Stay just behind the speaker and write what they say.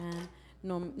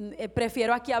No,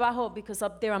 prefiero aquí abajo because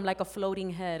up there I'm like a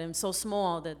floating head. I'm so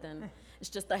small that then it's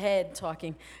just a head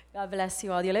talking. God bless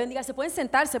you all. Dios le bendiga. Se pueden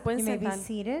sentar, se pueden You may be sentar.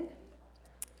 seated.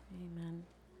 Amen.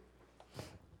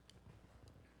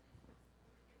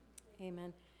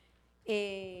 Amen.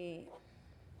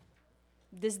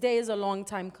 This day is a long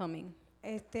time coming.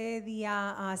 Este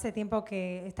día hace tiempo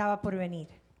que estaba por venir.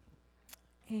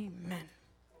 Amen.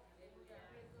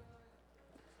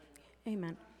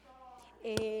 Amen.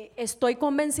 Estoy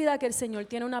convencida que el Señor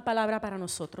tiene una palabra para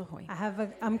nosotros hoy.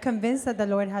 I'm convinced that the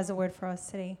Lord has a word for us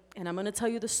today. And I'm going to tell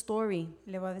you the story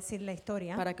Le voy a decir la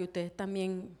historia para que ustedes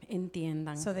también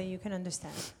entiendan. so that you can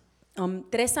understand.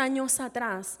 3 años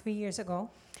atrás, 3 years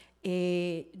ago,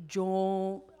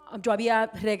 yo había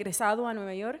regresado a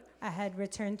Nueva York I had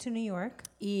returned to New York.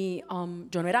 y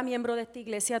yo no era miembro de esta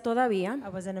iglesia todavía I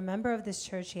wasn't a member of this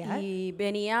church yet. y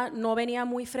no venía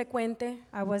muy frecuente.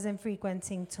 I wasn't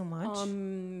frequenting too much.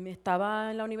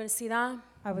 Estaba en la universidad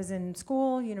I was in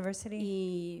school, university,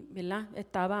 y, ¿verdad?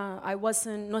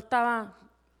 No estaba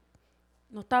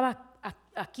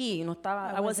aquí, no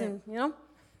estaba, I wasn't, you know,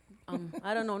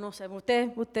 I don't know, no sé,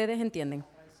 ustedes entienden.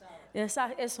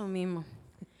 Eso mismo.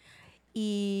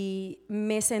 Y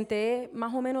me senté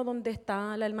más o menos donde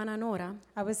está la hermana Nora,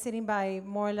 I was sitting by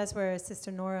more or less where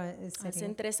Sister Nora is hace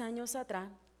sitting 3 años atrás,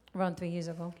 around 3 years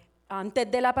ago, antes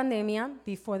de la pandemia,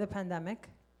 before the pandemic.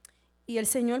 y el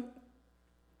Señor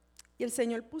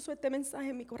puso este mensaje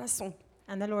en mi corazón.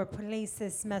 And the Lord placed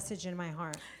this message in my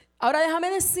heart. Ahora déjame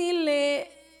decirle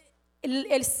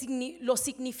lo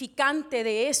significante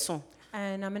de eso.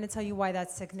 And I'm going to tell you why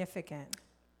that's significant.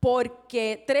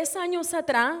 Porque 3 años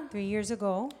atrás 3 years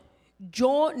ago,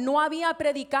 yo no había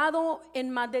predicado en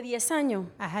más de 10 años.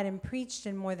 I hadn't preached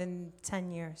in more than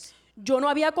 10 years. Yo no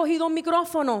había cogido un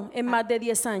micrófono en más de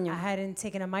 10 I años. hadn't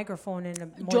taken a microphone in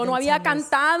more Yo than no 10 había years.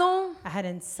 cantado I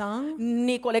hadn't sung,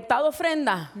 ni colectado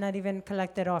ofrenda not even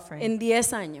collected offering en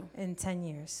 10 años. in 10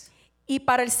 years. Y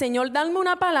para el Señor darme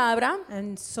una palabra,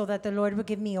 And so that the Lord would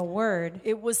give me a word,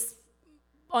 it was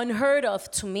unheard of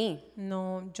to me.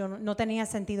 no tenía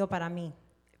sentido para mí.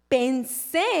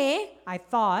 Pensé, I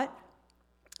thought,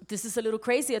 this is a little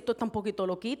crazy, esto está un poquito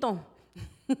loquito.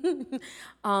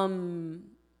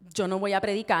 Yo no voy a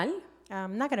predicar,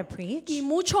 I'm not going to preach, y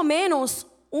mucho menos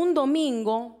un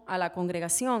domingo a la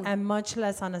congregación. and much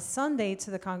less on a Sunday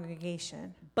to the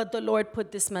congregation. But the Lord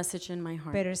put this message in my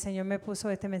heart. Pero el Señor me puso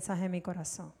este mensaje en mi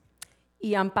corazón.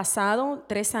 Y han pasado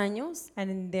 3 años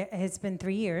And it's been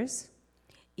 3 years.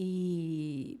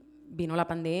 y vino la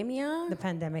pandemia The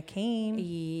pandemic came.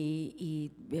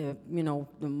 you know,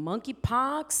 the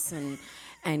monkeypox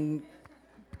and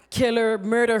killer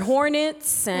murder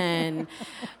hornets and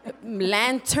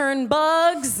lantern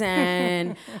bugs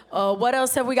and what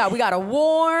else have we got? We got a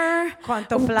war.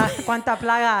 ¿Cuánta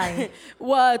plaga hay?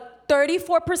 What?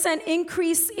 34%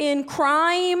 increase in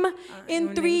crime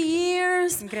in 3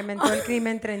 years. Incrementó el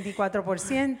crimen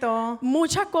 34%.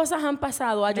 Muchas cosas han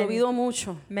pasado, ha llovido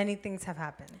mucho. Many things have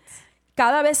happened.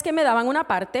 Cada vez que me daban una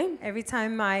parte, Every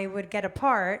time I would get a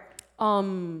part,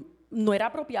 no era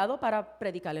apropiado para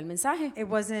predicar el mensaje. it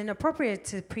wasn't appropriate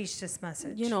to preach this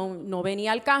message. You know, no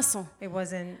venía al caso. It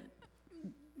wasn't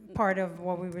part of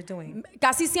what we were doing.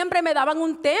 Casi siempre me daban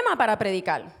un tema para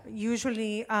predicar.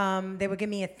 Usually, they would give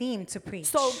me a theme to preach.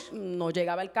 So, no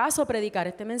llegaba el caso predicar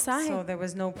este mensaje. So there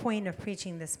was no point of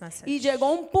preaching this message. Y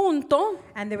llegó un punto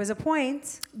And there was a point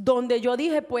donde yo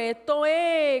dije, pues esto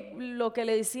es lo que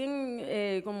le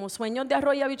dicen como sueños de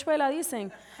arroz y habichuela,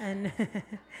 dicen. and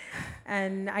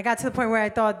and I got to the point where I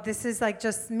thought this is like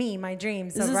just me, my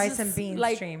dreams, This a is rice and just beans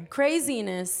like dream.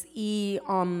 craziness. Y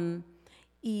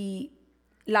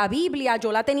la Biblia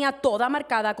yo la tenía toda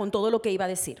marcada con todo lo que iba a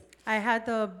decir. I had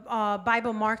the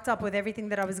Bible marked up with everything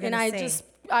that I was going And to say.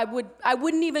 I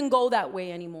wouldn't even go that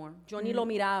way anymore. Yo ni lo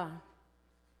miraba.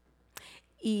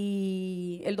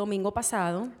 Y el domingo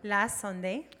pasado, Last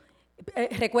Sunday,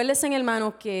 recuérdense,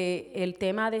 hermanos, que el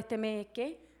tema de este mes,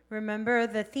 ¿qué? remember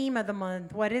the theme of the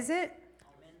month. What is it?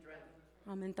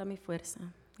 Aumenta mi fuerza.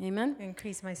 Amen.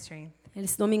 Increase my strength. El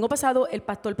domingo pasado el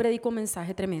pastor predicó un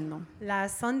mensaje tremendo.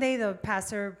 Last Sunday, the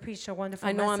pastor preached a wonderful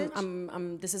I know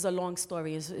message. this is a long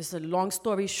story. It's a long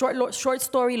story, short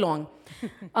story long.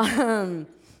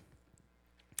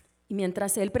 Y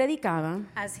mientras él predicaba,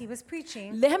 As he was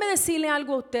preaching, déjeme decirle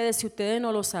algo a ustedes si ustedes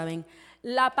no lo saben.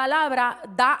 La palabra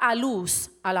da a luz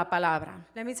a la palabra.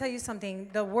 let me tell you something.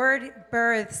 The word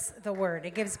births the word.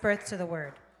 It gives birth to the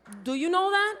word. Do you know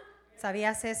that?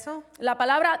 ¿Sabías eso? La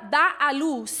palabra da a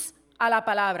luz a la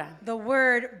palabra. The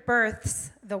word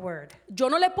births the word. Yo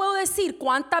no le puedo decir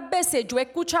cuántas veces yo he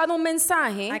escuchado un I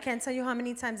mensaje can't tell you how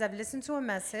many times I've listened to a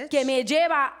message que me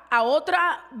lleva a otro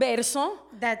verso,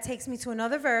 that takes me to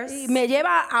another verse, y me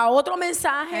lleva a otro and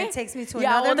mensaje it takes me to y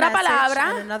a another otra message palabra.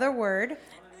 and another word.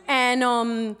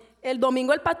 And, el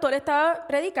domingo el pastor estaba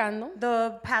predicando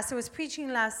The pastor was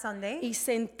preaching last Sunday, y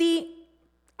sentí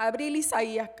abrir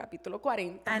Isaías capítulo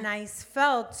 40. and I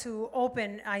felt to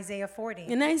open Isaiah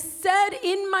 40. And I said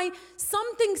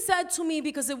something said to me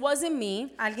because it wasn't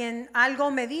me,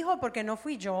 Algo me dijo porque no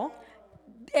fui yo.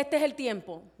 este es el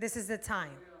tiempo. This is the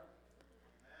time.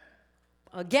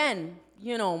 Again,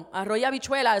 arroyo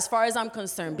habichuela as far as I'm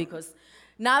concerned, because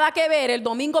nada que ver, el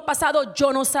domingo pasado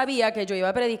yo no sabía que yo iba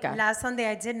a predicar. Last Sunday,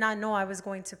 I did not know I was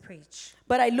going to preach.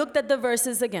 But I looked at the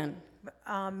verses again.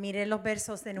 Miré los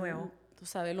versos de nuevo. Tú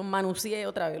sabes, los manuseé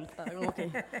otra vez. Estaba como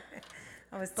que-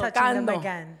 I was touching them Tocando.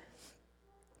 again.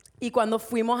 Y cuando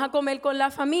fuimos a comer con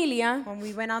la familia, When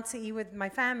we went out to eat with my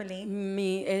family,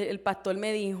 el pastor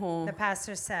me dijo, the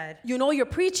pastor said, you know you're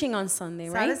preaching on Sunday,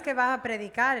 right? ¿sabes que vas a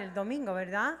predicar el domingo,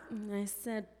 verdad? And I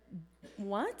said,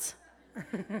 what?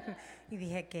 Y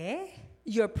dije, ¿qué?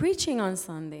 You're preaching on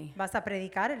Sunday. Vas a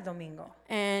predicar el domingo.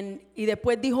 Y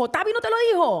después dijo, Tavi no te lo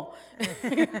dijo.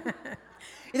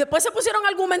 Y después se pusieron a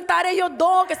argumentar ellos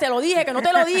dos, que se lo dije, que no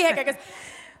te lo dije.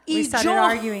 We started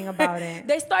arguing about it.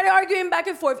 They started arguing back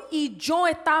and forth. Y yo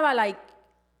estaba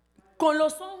con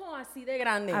los ojos así de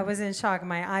grandes. I was in shock.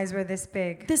 My eyes were this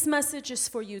big. This message is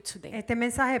for you today. Este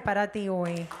mensaje para ti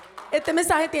hoy. Este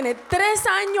mensaje tiene 3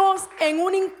 años en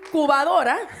una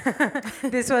incubadora.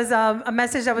 This was a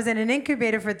message that was in an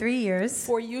incubator for 3 years.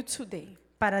 For you today.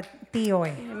 Para ti hoy.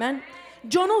 Amen.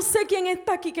 Yo no sé quién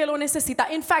está aquí que lo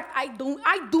necesita. In fact, I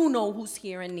do know who's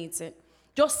here and needs it.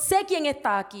 Yo sé quién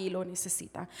está aquí y lo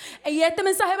necesita. Y este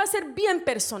mensaje va a ser bien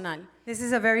personal. This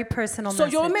is a very personal So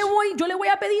message. yo le voy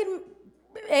a pedir,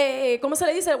 ¿cómo se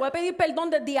le dice? Le voy a pedir perdón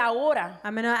desde ahora.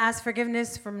 I'm going to ask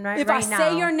forgiveness from right If I now.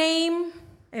 say your name,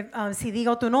 Si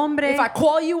digo tu nombre, if I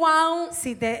call you out,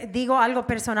 si te digo algo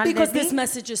personal de because this ti,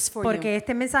 message is for porque you.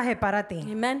 este mensaje es para ti.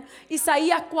 Amen.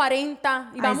 Isaías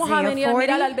 40, y vamos a Isaiah venir a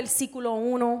 40. mirar al versículo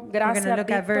 1. We're going Gracias, to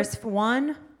look at Víctor. verse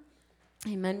 1.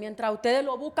 Amen. Mientras ustedes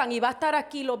lo buscan, y va a estar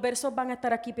aquí, los versos van a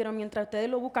estar aquí, pero mientras ustedes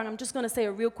lo buscan, I'm just going to say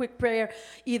a real quick prayer.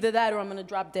 Either that or I'm going to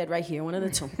drop dead right here, one of the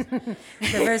two.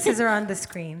 The verses are on the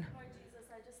screen. Lord Jesus,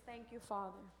 I just thank you,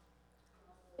 Father.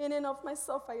 In and of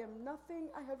myself, I am nothing.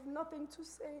 I have nothing to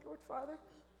say, Lord Father.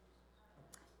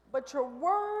 But your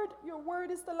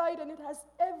word is the light, and it has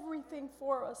everything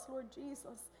for us, Lord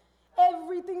Jesus.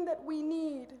 Everything that we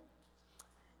need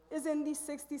is in these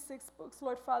 66 books,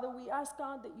 Lord Father. We ask,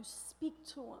 God, that you speak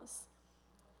to us,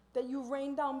 that you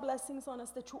rain down blessings on us,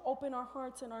 that you open our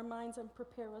hearts and our minds and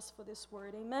prepare us for this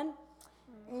word. Amen.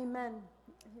 Amen.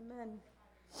 Amen.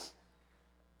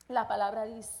 La palabra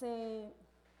dice,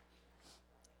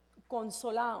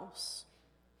 consolaos,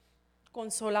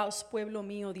 consolaos, pueblo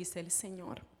mío, dice el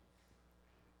Señor.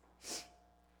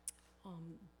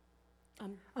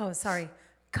 Oh, sorry.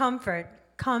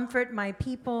 Comfort my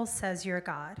people, says your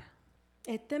God.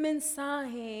 Este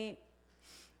mensaje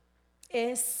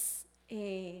es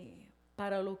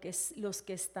para los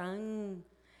que están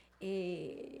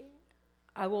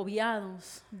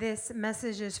agobiados. This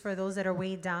message is for those that are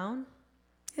weighed down.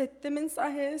 Este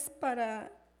mensaje es para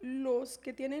los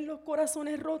que tienen los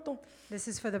corazones rotos. This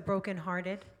is for the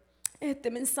brokenhearted.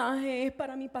 Este mensaje es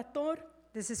para mi pastor.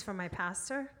 This is for my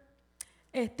pastor.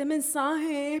 Este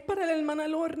mensaje es para la hermana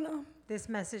Lorna. This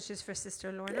message is for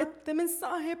Sister Lorna. Este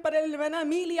mensaje es para la hermana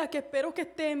Emilia, que espero que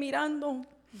esté mirando.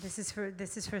 This is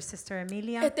for Sister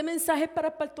Emilia. Este mensaje es para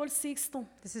el pastor Sixto.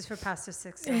 This is for Pastor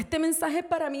Sixto. Este mensaje es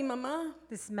para mi mamá.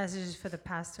 This message is for the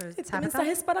pastor Este Tabitha.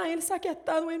 mensaje es para Elsa, que ha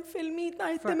estado enfermita.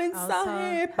 Este For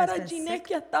mensaje Elsa, es para has been Ginette, sick.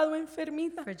 que ha estado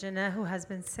enfermita. For Jeanette, who has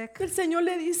been sick. El Señor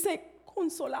le dice,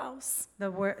 consolaos.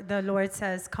 The Lord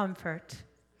says comfort.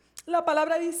 La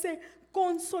palabra dice,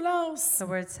 consolaos. The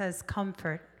word says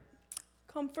comfort.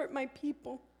 Comfort my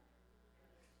people.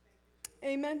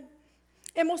 Amen.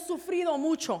 Hemos sufrido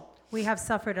mucho. We have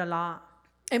suffered a lot.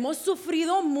 Hemos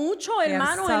sufrido mucho, We have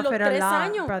hermanos, en los suffered a 3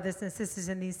 lot, años. brothers and sisters,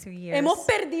 in these 2 years. Hemos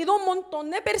perdido un montón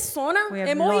de personas. We have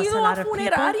Hemos lost ido a a lot of people.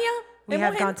 funeraria. We Hemos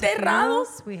have gone to enterrado.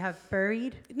 funerals. We have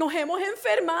buried. Nos hemos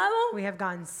enfermado. We have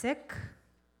gotten sick.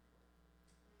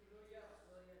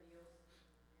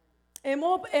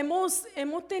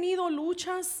 Hemos tenido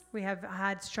luchas. We have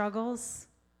had struggles.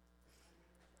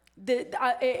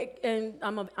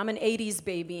 I'm an 80s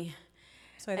baby.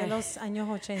 Soy de los años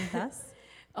 80.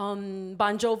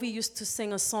 Bon Jovi used to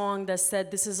sing a song that said,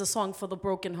 "This is a song for the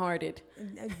brokenhearted."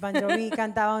 Bon Jovi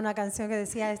cantaba una canción que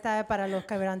decía, esta es para los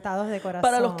quebrantados de corazón.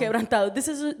 Para los quebrantados. This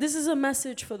is a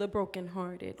message for the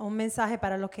brokenhearted. Un mensaje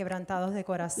para los quebrantados de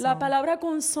corazón. La palabra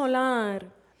consolar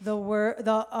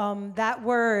That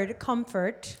word,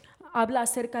 comfort, habla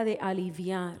acerca de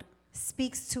aliviar.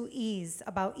 speaks to ease,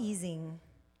 about easing.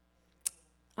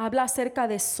 Habla acerca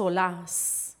de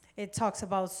solaz. It talks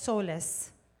about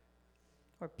solace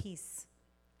or peace.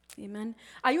 Amen.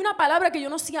 Hay una palabra que yo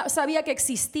no sabía que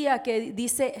existía que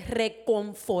dice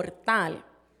reconfortar.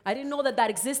 I didn't know that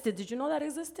existed. Did you know that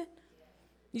existed?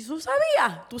 ¿Y tú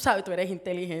sabías? Tú sabes, tú eres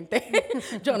inteligente.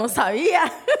 Yo no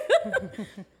sabía.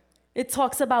 It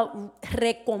talks about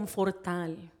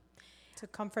reconfortar. To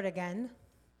comfort again.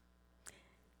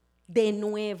 De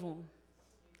nuevo.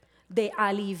 De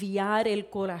aliviar el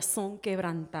corazón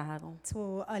quebrantado.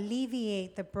 To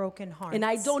alleviate the broken heart. And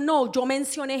I don't know, yo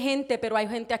mencioné gente, pero hay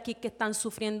gente aquí que están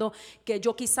sufriendo que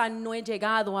yo quizás no he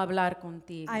llegado a hablar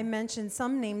contigo. I mentioned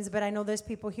some names, but I know there's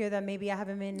people here that maybe I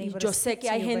haven't been Y able yo to sé speak que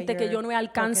to hay you, gente but que yo you're no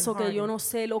alcanzo, que yo brokenhearted. no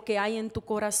sé lo que hay en tu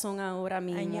corazón ahora And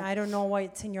mismo. I don't know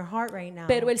what's in your heart right now.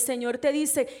 Pero el Señor te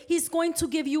dice, He's going to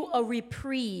give you a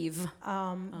reprieve.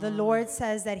 The Lord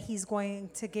says that He's going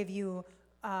to give you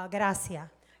gracia.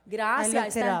 Gracias. I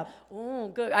looked it up. Oh,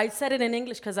 good. I said it in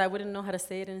English because I wouldn't know how to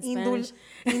say it in Spanish.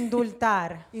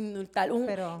 Indultar. Indultar.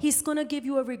 Pero- He's going to give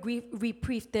you a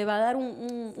reprieve. Te va a dar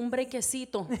un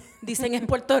brequecito. Dicen en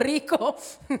Puerto Rico.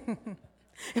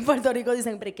 En Puerto Rico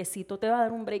dicen brequecito. Te va a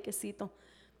dar un brequecito.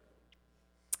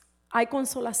 Hay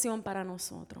consolación para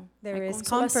nosotros. There Hay is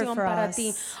consolación comfort for para us.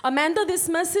 ti. Amanda, this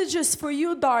message is for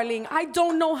you, darling. I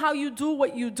don't know how you do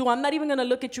what you do. I'm not even going to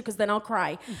look at you because then I'll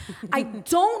cry. I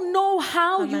don't know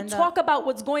how you Amanda. talk about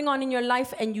what's going on in your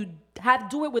life and you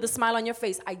do it with a smile on your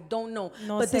face. I don't know.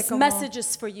 No But sé this cómo- message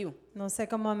is for you. No sé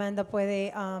cómo Amanda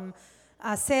puede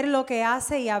hacer lo que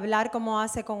hace y hablar como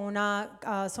hace con una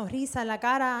sonrisa en la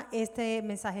cara. Este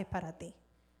mensaje es para ti.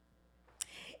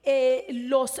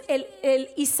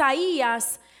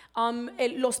 Isaías,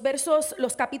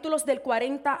 los capítulos del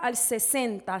 40 al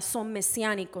 60 son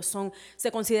mesiánicos,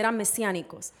 se consideran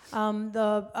mesiánicos.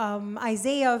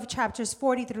 Isaiah of chapters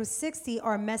 40 through 60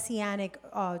 are messianic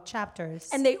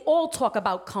chapters. And they all talk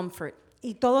about comfort.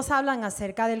 Y todos hablan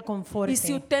acerca del conforte. Y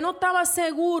si usted no estaba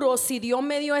seguro si Dios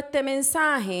me dio este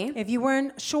mensaje, If you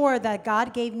weren't sure that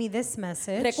God gave me this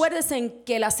message, recuérdense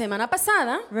que la semana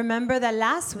pasada, remember that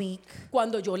last week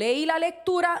cuando yo leí la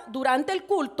lectura durante el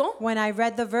culto, when I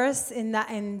read the verse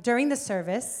during the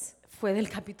service, fue del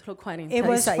capítulo 40 it de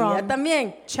was Isaías from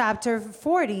también. chapter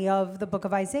 40 of the book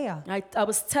of Isaiah. I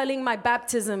was telling my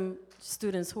baptism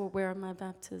students, where are my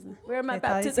baptism? Where are my Le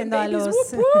estaba baptism diciendo a babies? los,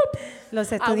 Whoop, whoop.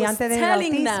 los estudiantes de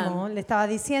telling bautismo, le estaba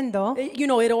diciendo, You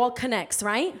know, it all connects,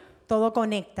 right? todo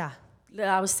conecta.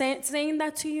 I was saying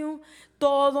that to you.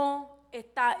 Todo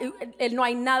está, no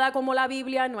hay nada como la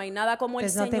Biblia, no hay nada como el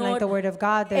There's nothing like Señor. the word of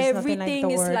God. There's nothing like Everything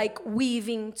the is word. like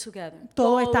weaving together.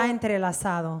 Todo está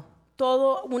entrelazado.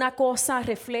 Todo, una cosa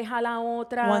refleja la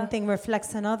otra. One thing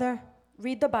reflects another.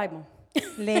 Read the Bible.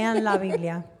 Lean la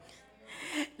Biblia.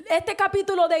 Este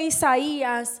capítulo de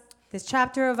Isaías This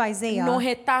chapter of Isaiah, nos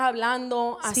está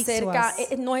hablando speaks to acerca,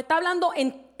 us. nos está hablando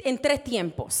en tres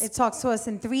tiempos. it talks to us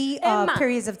in three Es más,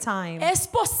 periods of time. Es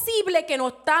posible que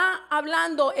nos está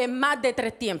hablando en más de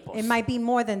tres tiempos. It might be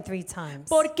more than 3 times.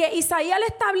 Porque Isaías le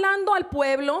está hablando al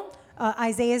pueblo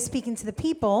Isaiah is speaking to the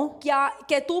people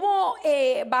que tuvo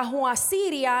bajo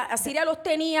Asiria. Asiria los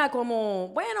tenía como,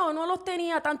 bueno, no los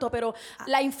tenía tanto, pero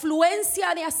la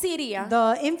influencia de Asiria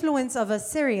the influence of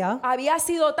Assyria había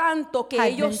sido tanto que had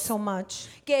been ellos, so much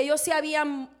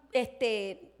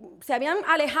se habían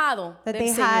alejado that del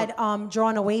they Señor. had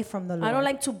drawn away from the I don't Lord.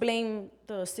 like to blame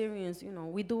the Assyrians,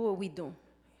 we do what we do.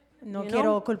 No you quiero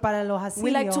know, culpar a los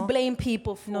We like to asirios. blame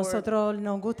people for Nosotros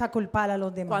nos gusta culpar a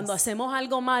los demás. cuando hacemos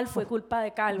algo mal fue culpa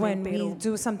de Carmen, When we pero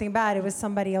do something bad, it was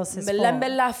somebody else's en fault.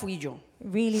 verdad fui yo.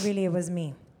 Really, it was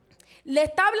me. Le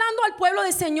está hablando al pueblo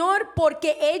del Señor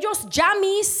porque ellos ya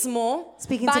mismo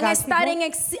Speaking to van a God's estar people.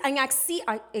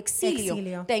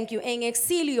 exilio. Thank you, en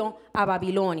exilio a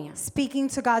Babilonia. Speaking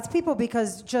to God's people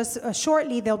because just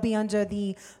shortly they'll be under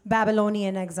the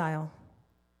Babylonian exile.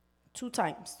 2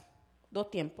 times, 2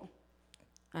 tiempos.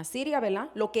 Asiria, ¿verdad?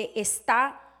 Lo que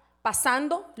está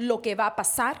pasando, lo que va a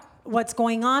pasar What's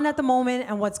going on at the moment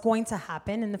and what's going to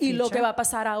happen in the y lo que future. va a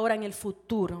pasar ahora en el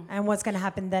futuro. And what's going to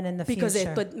happen then in the Porque future.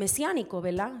 esto es mesiánico,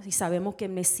 ¿verdad? Y sabemos que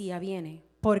el Mesías viene.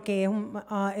 porque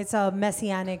it's a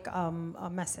messianic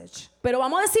message. Pero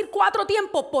vamos a decir 4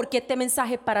 tiempos porque este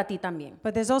mensaje es para ti también.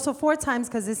 But there's also 4 times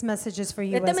because this message is for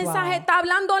you Este as mensaje well. está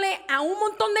hablándole a un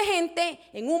montón de gente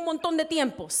en un montón de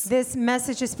tiempos. This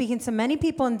message is speaking to many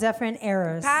people in different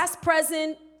eras. Past,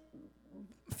 present,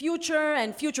 future,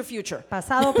 and future.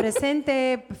 Pasado,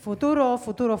 presente, futuro,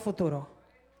 futuro, futuro.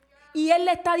 Y Él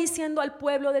le está diciendo al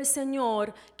pueblo del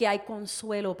Señor que hay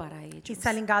consuelo para ellos. He's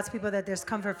telling God's people that there's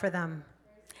comfort for them,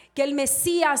 Que el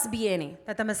Mesías viene.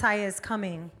 that the Messiah is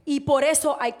coming, Y por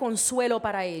eso hay consuelo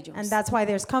para ellos. and that's why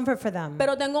there's comfort for them.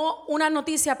 Pero tengo una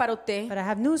noticia para usted. But I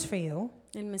have news for you.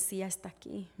 El Mesías está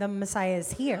aquí. The Messiah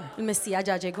is here. El Mesías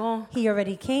ya llegó. He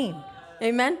already came.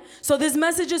 Amen. So this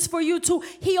message is for you too.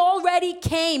 He already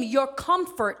came. Your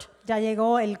comfort. Ya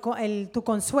llegó tu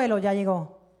consuelo, ya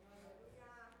llegó.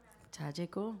 Ya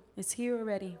llegó. It's here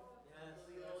already.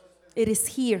 It is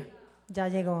here. Ya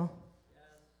llegó.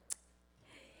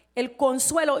 El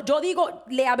consuelo. Yo digo,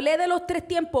 le hablé de los 3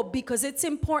 tiempos because it's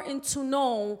important to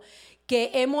know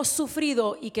que hemos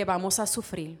sufrido y que vamos a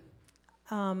sufrir.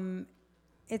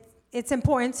 It's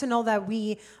important to know that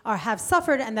we have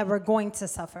suffered and that we're going to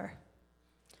suffer.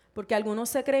 Porque algunos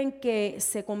se creen que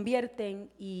se convierten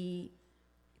y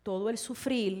todo el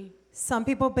sufrir Some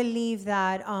people believe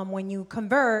that when you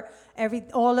convert,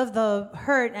 all of the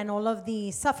hurt and all of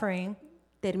the suffering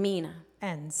termina.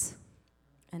 ends.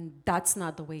 And that's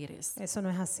not the way it is. Eso no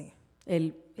es así.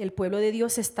 El pueblo de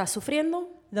Dios está sufriendo,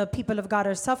 The people of God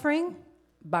are suffering,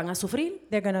 van a sufrir,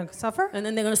 they're going to suffer, and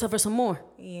then they're going to suffer some more.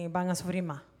 y van a sufrir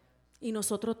más. Y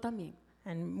nosotros también.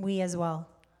 And we as well.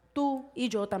 Tú y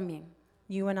yo también.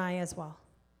 You and I as well.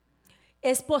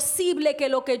 Es posible que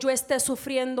lo que yo esté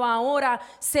sufriendo ahora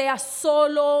sea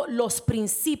solo los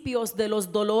principios de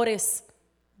los dolores.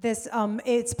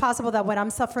 It's possible that what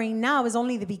I'm suffering now is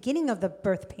only the beginning of the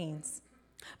birth pains.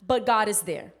 But God is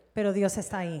there. Pero Dios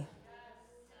está ahí.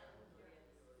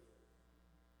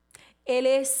 Él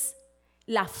es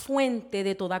la fuente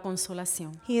de toda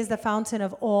consolación. He is the fountain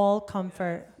of all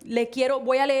comfort.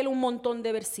 Voy a leer un montón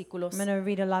de versículos. I'm going to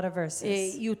read a lot of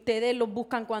verses. Y ustedes los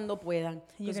buscan cuando puedan.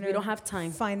 You're Because we don't have going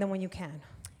time. to find them when you can.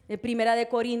 Primera de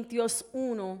Corintios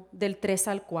 1, del 3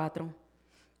 al 4.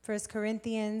 1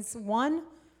 Corinthians 1,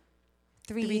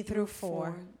 3 through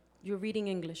 4. You're reading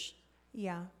English.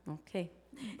 Yeah. Okay.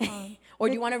 Or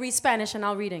do you want to read Spanish and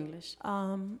I'll read English?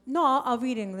 No, I'll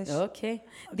read English. Okay.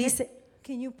 Dice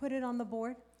Can you put it on the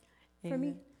board for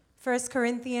me? 1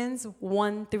 Corinthians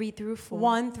 1, 3 through 4.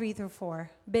 1, 3 through 4.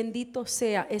 Bendito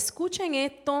sea. Escuchen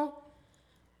esto.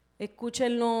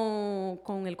 Escúchenlo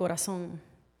con el corazón.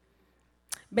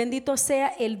 Bendito sea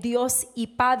el Dios y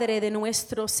Padre de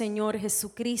nuestro Señor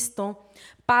Jesucristo,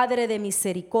 Padre de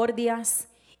misericordias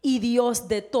y Dios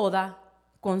de toda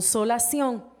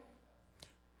consolación,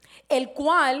 el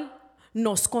cual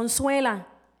nos consuela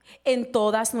en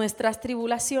todas nuestras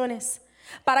tribulaciones,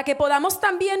 para que podamos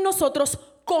también nosotros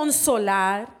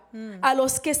consolar a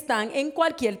los que están en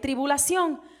cualquier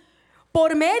tribulación,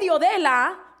 por medio de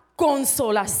la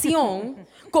consolación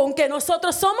con que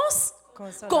nosotros somos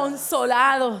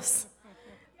consolados.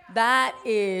 That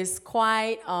is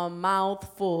quite a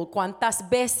mouthful. ¿Cuántas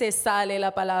veces sale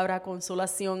la palabra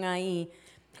consolación ahí?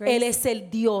 Grace. Él es el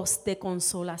Dios de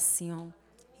consolación.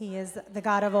 He is the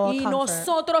God of all Y comfort.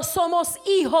 nosotros somos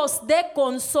hijos de And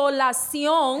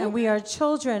consolación. we are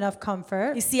children of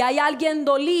comfort. Y si hay alguien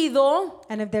dolido,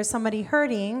 And if there's somebody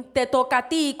hurting, te toca a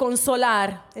ti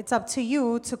consolar. it's up to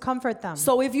you to comfort them.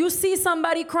 So if you see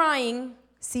somebody crying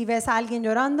Si ves a alguien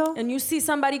llorando, and you see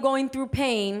somebody going through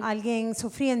pain, alguien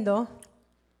sufriendo,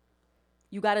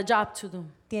 you got a job to do.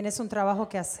 tienes un trabajo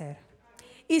que hacer.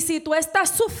 Y si tú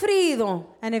estás sufrido,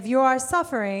 And if you are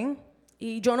suffering,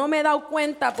 y yo no me he dado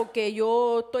cuenta porque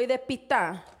yo estoy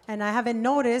despistada, and I haven't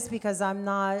noticed because I'm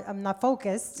not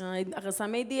focused, because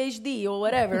I'm ADHD or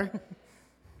whatever,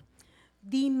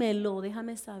 dímelo,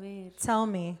 déjame saber tell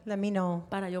me, let me know,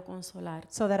 para yo consolar.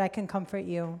 so that I can comfort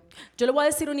you. Yo le voy a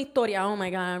decir una historia. Oh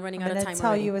my God, I'm running I'm out of going time to tell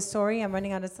already. you a story. I'm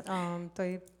running out of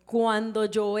Cuando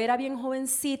yo era bien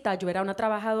jovencita, yo era una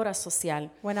trabajadora social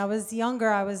When I was younger,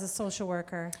 I was a social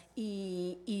worker.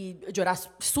 y yo era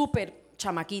súper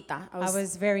chamaquita. I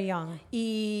was very young.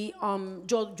 Y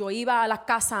yo iba a las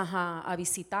casas a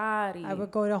visitar y I would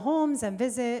go to homes and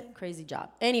visit. crazy job.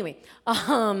 Anyway,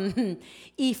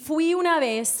 y fui una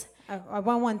vez I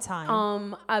went one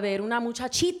time a ver una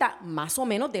muchachita más o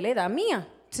menos de la edad mía.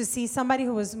 to see somebody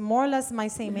who was more or less my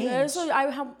same age. Eso,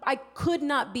 I could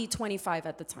not be 25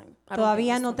 at the time. I don't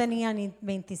Todavía think no so. tenía ni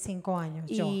 25 años.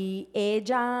 Yo. Y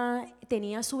ella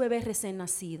tenía su bebé recién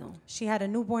nacido. She had a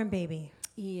newborn baby.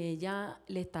 y ella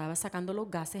le estaba sacando los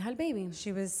gases al baby.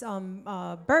 She was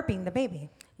burping the baby.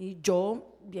 Y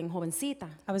yo, bien jovencita,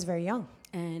 I was very young.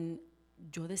 and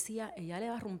yo decía, ella le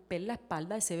va a romper la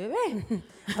espalda a ese bebé.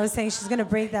 I was saying she's going to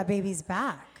break that baby's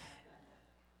back.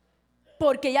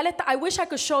 Porque ella le I wish I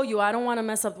could show you, I don't want to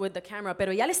mess up with the camera,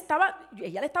 pero ella le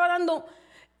estaba dando,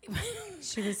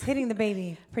 She was hitting the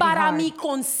baby pretty para hard. mi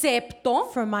concepto,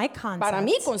 For my concept, para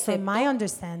mi for concepto, my le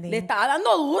understanding, estaba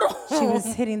dando duro. she was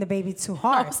hitting the baby too I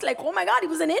hard. was like, oh my God, he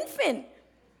was an infant.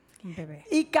 Baby.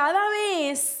 Y cada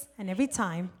vez And every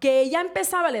time, que ella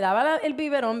empezaba, le daba el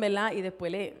biberón, ¿verdad? Y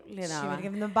después le she daba. would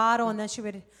give him the bottle and then she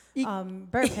would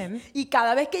burp him. Y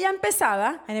cada vez que ella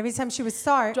empezaba, And every time she would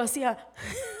start, yo hacía,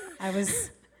 I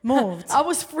was moved. I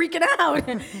was freaking out.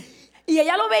 Y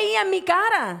ella lo veía en mi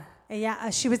cara.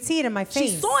 She would see it in my She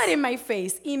face. saw it in my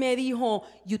face. Y me dijo,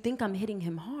 you think I'm hitting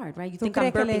him hard, right? You Tú think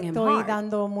I'm crees que le burping him estoy hard.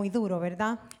 dando muy duro,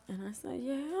 ¿verdad? And I said,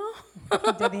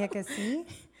 yeah. Yo dije que sí.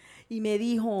 Y me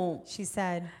dijo, She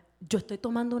said, yo estoy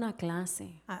tomando una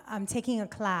clase I'm taking a y me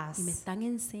class están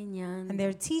enseñando and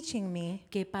they're teaching me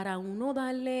que para uno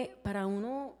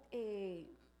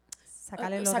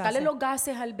sacarle los sacarle gases. los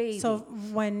gases al baby, So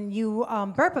when you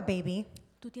burp a baby,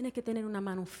 tú tienes que tener una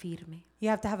mano firme. you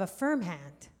have to have a firm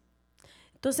hand.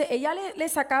 Entonces ella le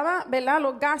sacaba, ¿verdad?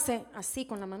 Los gases así,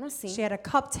 con la mano así, She had a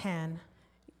cupped hand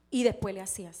y después le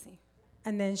hacía así.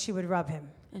 and then she would rub him.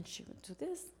 And she would do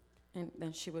this, and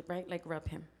then she would, right, like rub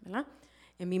him, ¿verdad?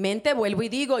 En mi mente vuelvo y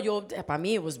digo, para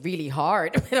mí it was really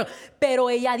hard, pero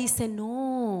ella dice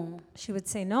no, She would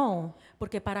say no.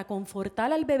 porque para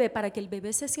confortar al bebé, para que el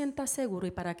bebé se sienta seguro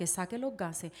y para que saque los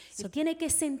gases, él tiene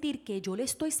que sentir que yo le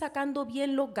estoy sacando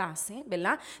bien los gases,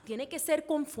 ¿verdad? Tiene que ser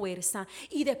con fuerza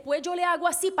y después yo le hago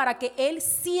así para que él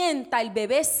sienta, el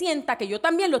bebé sienta que yo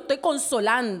también lo estoy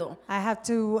consolando. I have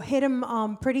to hit him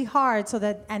pretty hard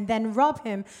and then rub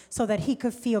him so that he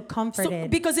could feel So,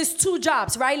 comforted. because it's two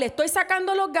jobs, right? Le estoy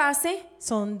sacando los gases,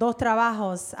 Son dos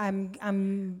trabajos.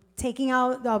 I'm taking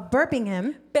out, burping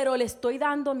him, pero le estoy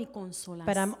dando mi but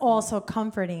consolación. I'm also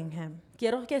comforting him.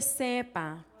 Quiero que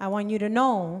sepa I want you to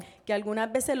know, que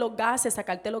algunas veces los gases,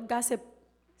 sacarte los gases,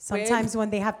 sometimes when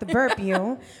they have to burp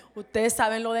you, ustedes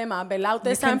saben lo demás, ¿verdad? you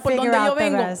Ustedes can saben por figure dónde yo out the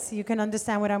vengo. rest. You can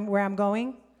understand where I'm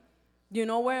going. You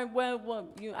know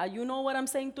you know what I'm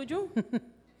saying to you?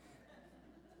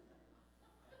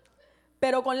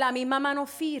 Pero con la misma mano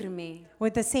firme,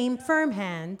 With the same firm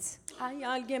hand, hay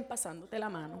alguien pasándote la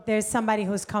mano. there's somebody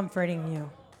who's comforting you.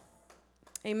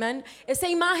 Amen. Esa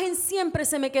imagen siempre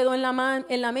se me quedó en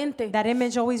la mente. That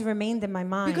image always remained in my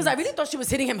mind. Because I really thought she was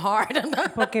hitting him hard.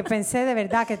 Porque pensé de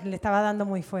verdad que le estaba dando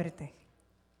muy fuerte.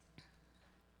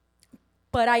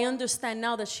 But I understand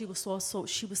now that she was,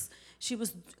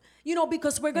 you know,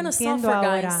 because we're going to Entiendo suffer,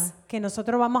 ahora guys. que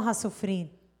nosotros vamos a sufrir.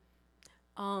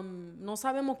 No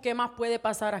sabemos qué más puede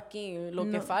pasar aquí. Lo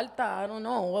que falta, I don't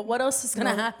know. What else is going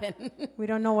to happen? We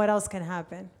don't know what else can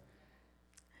happen.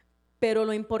 Pero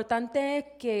lo importante es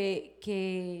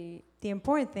que The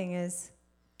important thing is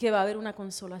va a haber una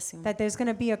consolación. that there's going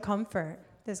to be a comfort.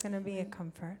 There's going to be a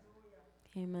comfort.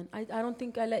 Amen. I don't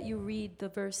think I let you read the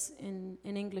verse in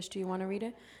English. Do you want to read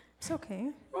it? It's okay.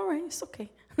 All right, it's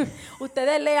okay.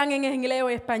 Ustedes lean en inglés o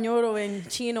español o en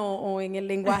chino o en el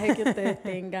lenguaje que ustedes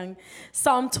tengan.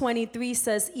 Psalm 23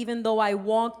 says, even though I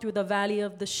walk through the valley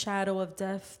of the shadow of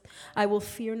death, I will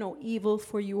fear no evil,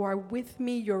 for you are with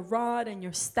me, your rod and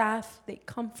your staff, they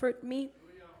comfort me.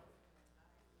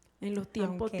 En los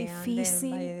tiempos Aunque ande en valle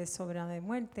difíciles, de sombra de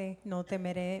muerte, no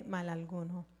temeré mal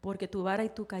alguno. porque tu vara y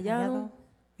tu Callado callado,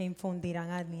 me infundirán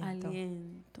aliento.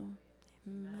 aliento.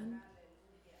 Amen.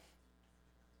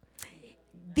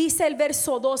 Dice el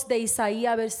verso 2 de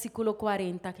Isaías, versículo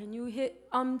 40. Can you hit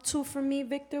 2 for me,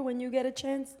 Victor, when you get a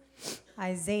chance?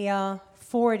 Isaiah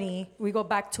 40, We go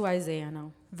back to Isaiah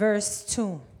now. verse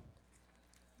 2.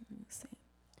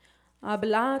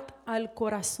 Hablad al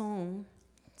corazón,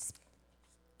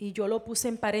 y yo lo puse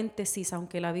en paréntesis,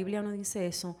 aunque la Biblia no dice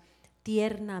eso,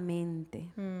 tiernamente,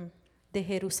 de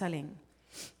Jerusalén.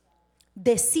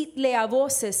 Decidle a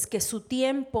voces que su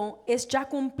tiempo es ya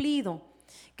cumplido,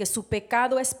 que su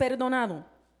pecado es perdonado,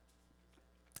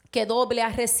 que doble ha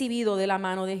recibido de la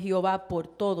mano de Jehová por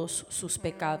todos sus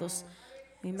pecados.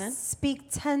 Amen. Speak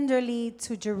tenderly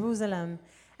to Jerusalem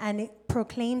and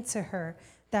proclaim to her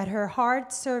that her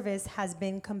hard service has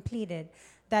been completed,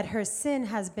 that her sin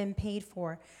has been paid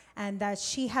for, and that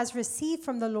she has received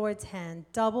from the Lord's hand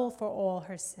double for all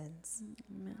her sins.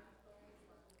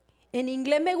 En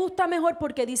inglés me gusta mejor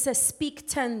porque dice speak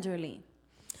tenderly.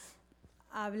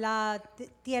 Habla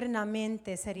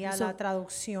tiernamente sería Eso- la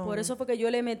traducción. Por eso fue que yo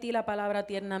le metí la palabra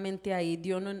tiernamente ahí.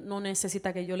 Dios no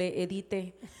necesita que yo le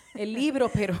edite el libro,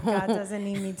 pero... God doesn't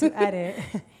need me to edit.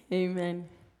 Amen.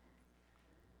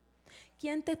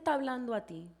 ¿Quién te está hablando a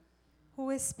ti?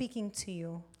 Who is speaking to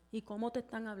you? ¿Y cómo te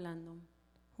están hablando?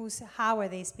 How are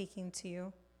they speaking to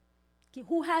you?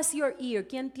 Who has your ear?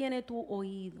 ¿Quién tiene tu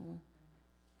oído?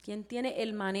 ¿Quién tiene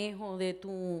el manejo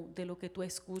de lo que tú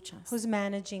escuchas? Who's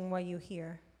managing what you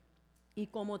hear? ¿Y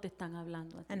cómo te están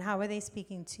hablando a ti? And how are they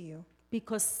speaking to you?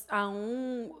 Because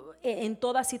aún en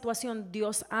toda situación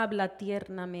Dios habla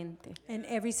tiernamente. In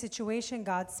every situation,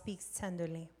 God speaks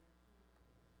tenderly.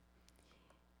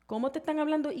 ¿Cómo te están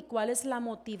hablando y cuál es la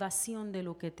motivación de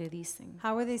lo que te dicen?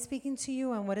 How are they speaking to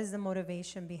you, and what is the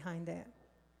motivation behind it?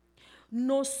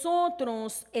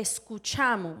 Nosotros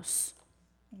escuchamos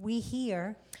We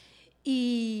hear,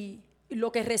 y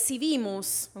lo que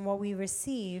recibimos and what we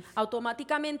receive,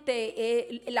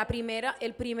 automáticamente la primera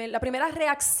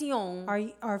reacción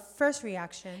our first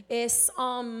reaction es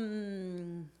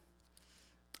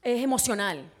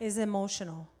emocional. is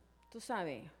emotional. Tú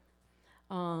sabes,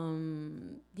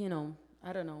 you know,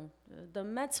 I don't know, the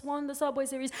Mets won the Subway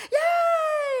Series,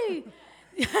 yay!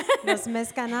 Los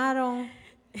Mets ganaron.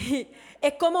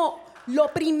 Es como lo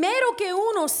primero que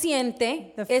uno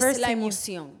siente The es first la thing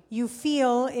emoción. you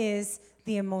feel is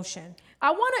the emotion.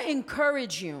 I want to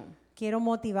encourage you Quiero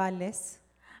motivarles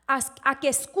a que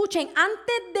escuchen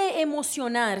antes de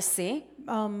emocionarse,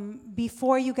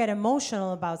 before you get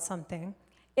emotional about something.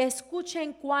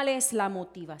 escuchen cuál es la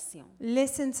motivación.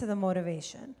 Listen to the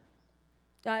motivation.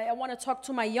 I want to talk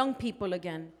to my young people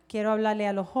again. Quiero hablarle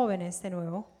a los jóvenes de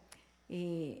nuevo.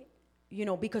 You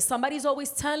know, because somebody's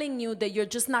always telling you that you're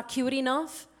just not cute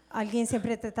enough. Alguien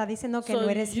siempre te está diciendo que So no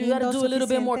eres you got lindo to do a little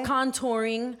bit more suficiente,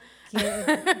 contouring.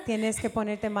 que tienes que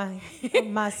ponerte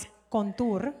más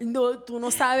contour. No, tú no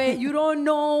sabes, you don't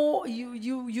know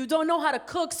how to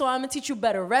cook, so I'm going to teach you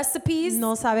better recipes.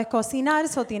 No sabes cocinar,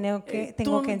 so tengo que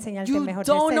enseñarte You mejores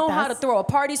don't know how to recetas. throw a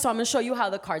party, so I'm going to show you how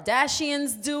the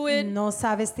Kardashians do it. No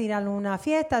sabes tirar una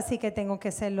fiesta, así que tengo que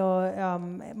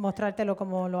mostrártelo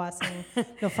como lo hacen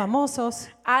los famosos.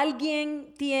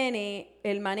 Alguien tiene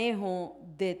el manejo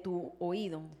de tu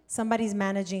oído. Somebody's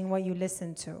managing what you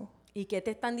listen to. ¿Y qué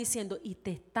te están diciendo? Y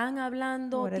te están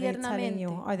hablando What are they telling tiernamente.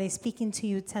 you? Are they speaking to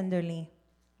you tenderly?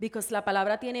 Because la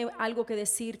palabra tiene algo que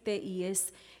decirte y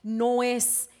no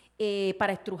es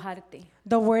para estrujarte.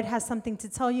 The word has something to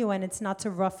tell you, and it's not to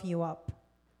rough you up.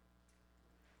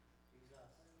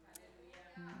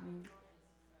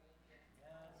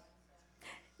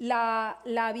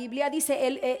 La Biblia dice,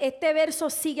 este verso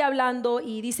sigue hablando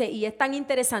y dice, y es tan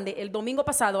interesante, el domingo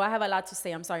pasado, I have a lot to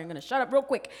say, I'm sorry, I'm going to shut up real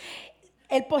quick.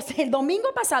 El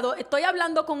domingo pasado estoy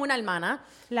hablando con una hermana,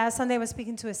 Last Sunday I was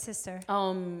speaking to a sister.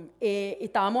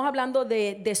 estábamos hablando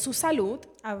de su salud,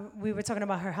 We were talking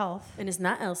about her health. and it's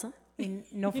not Elsa, Y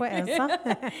no fue Elsa.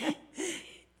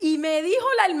 y me dijo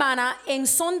la hermana en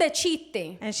son de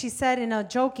chiste, And she said in a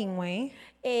joking way,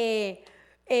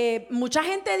 mucha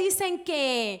gente dicen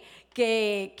que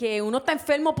uno está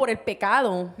enfermo por el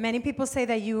pecado, many people say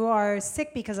that you are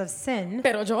sick because of sin,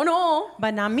 pero yo no.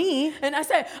 but not me. And I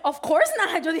said, of course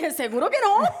not. Yo dije, seguro que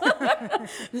no.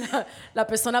 la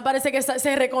persona parece que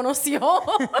se reconoció.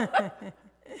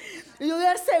 Y yo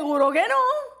dije, seguro que no.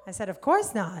 I said, of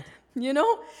course not. You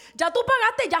know, ya tú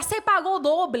pagaste, ya se pagó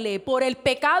doble por el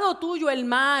pecado tuyo,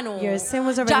 hermano. Your sin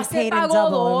was Ya already se paid in pagó double.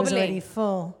 It was doble. already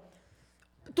full.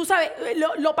 Tú sabes,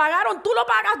 lo pagaron, tú lo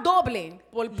pagas doble.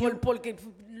 Porque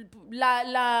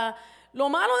lo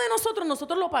malo de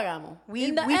nosotros lo pagamos. We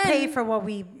In the pay end, for what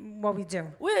we do.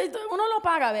 uno lo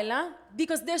paga, ¿verdad?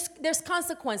 Because there's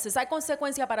consequences. Hay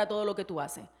consecuencias para todo lo que tú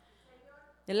haces.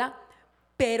 ¿Verdad?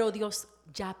 Pero Dios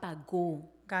ya pagó.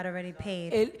 God already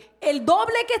paid. El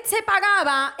doble que se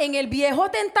pagaba en el Viejo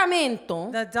Testamento.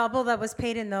 The double that was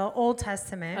paid in the Old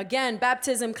Testament, Again,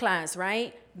 baptism class,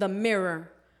 right? The mirror.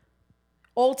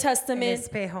 Old el Testament,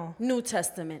 espejo. New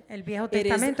Testament. El Viejo It is-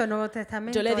 Testamento, el Nuevo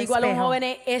Testamento, Yo le digo a los espejo.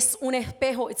 jóvenes, es un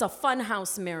espejo, it's a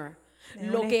funhouse mirror. Es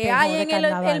Lo un que espejo hay de en el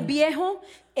carnaval. viejo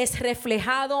es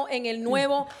reflejado en el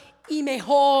nuevo y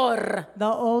mejor. The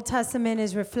Old Testament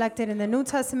is reflected in the New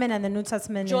Testament, and the New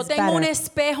Testament Yo is tengo un better.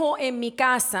 espejo en mi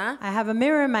casa I have a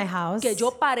mirror in my house. que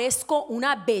yo parezco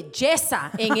una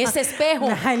belleza en ese espejo.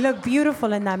 I look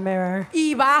beautiful in that mirror.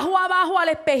 Y bajo abajo al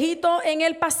espejito en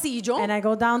el pasillo And I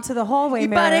go down to the hallway y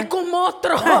mirror, parezco un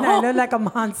monstruo. and I look like a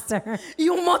monster. Y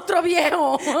un monstruo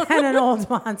viejo. And an old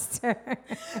monster.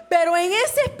 Pero en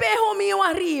ese espejo mío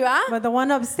arriba, But the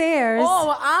one upstairs,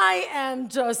 oh, I am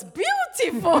just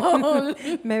beautiful.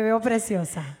 beautiful. Me veo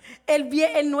preciosa.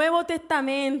 El Nuevo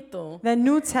Testamento The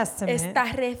New Testament está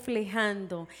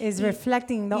reflejando is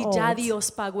reflecting the y ya old.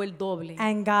 Dios pagó el doble.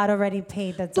 And God already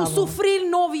paid the Tu double. sufrir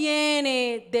no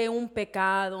viene de un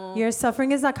pecado. Your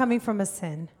suffering is not coming from a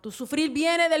sin. Tu sufrir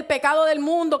viene del pecado del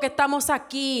mundo que estamos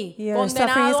aquí, Your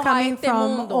suffering is condenados a coming este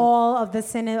from mundo. all of the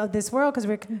sin of this world because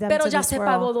we're condemned Pero to ya this se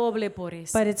pagó world. doble por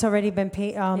eso. But it's already been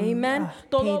paid. Amen.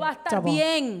 Todo paid va a estar double.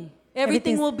 bien.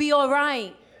 Everything Everything's- will be all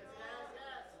right.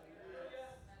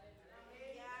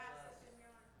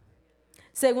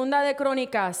 Segunda de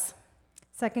Crónicas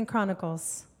Second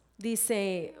Chronicles.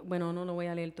 dice, bueno, no lo voy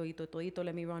a leer todito.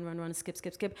 Let me run,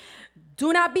 skip.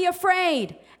 Do not be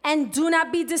afraid and do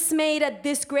not be dismayed at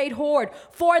this great horde,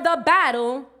 for the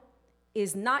battle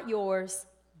is not yours,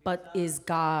 but is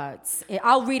God's.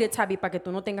 I'll read it, Tabi, para que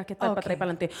tú no tengas que estar para atrás y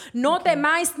para adelante. No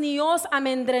temáis ni os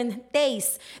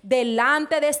amedrentéis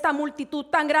delante de esta multitud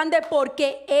tan grande,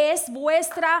 porque es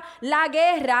vuestra la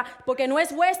guerra, porque no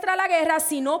es vuestra la guerra,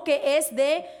 sino que es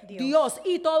de Dios.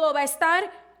 Y todo va a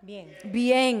estar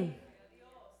bien.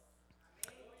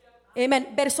 Amén.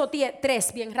 Verso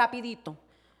 3, bien rapidito.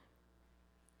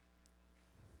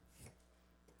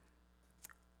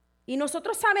 Y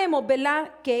nosotros sabemos,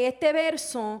 ¿verdad?, que este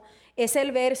verso es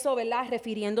el verso, ¿verdad?,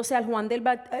 refiriéndose al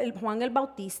Juan el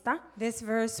Bautista, This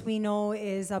verse we know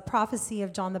is a prophecy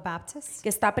of John the Baptist que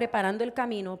está preparando el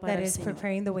camino para that el is Señor.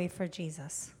 preparing the way for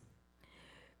Jesus.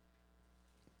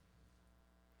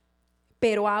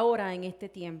 Pero ahora, en este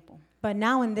tiempo, But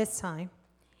now in this time,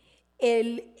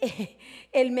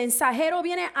 el mensajero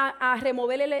viene a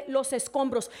removerle los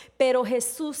escombros, pero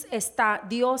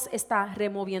Dios está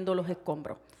removiendo los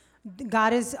escombros.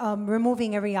 God is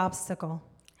removing every obstacle.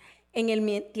 En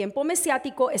el tiempo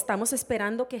mesiático estamos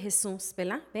esperando que Jesús,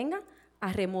 ¿verdad?, venga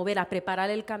a remover, a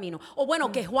preparar el camino. O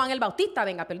bueno, que Juan el Bautista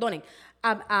venga, perdonen,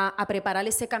 a preparar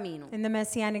ese camino. In the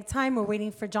Messianic time, we're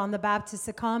waiting for John the Baptist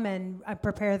to come and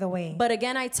prepare the way. But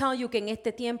again, I tell you que en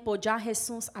este tiempo ya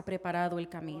Jesús ha preparado el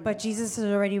camino. But Jesus has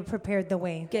already prepared the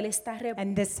way. Que Él está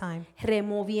And this time,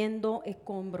 removiendo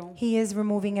escombros. He is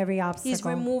removing every He's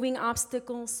obstacle. removing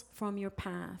obstacles from your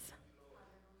path.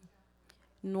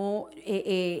 No,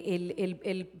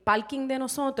 el parking de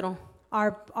nosotros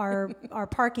Our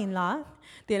parking lot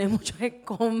tiene muchos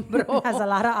escombros, has a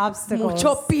lot of obstacles.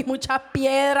 muchas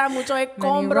piedras, muchos Many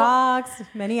escombros. rocks,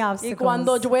 many Y obstacles.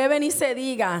 cuando llueve ni se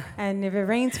diga, And if it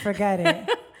rains, forget it.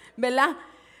 ¿verdad?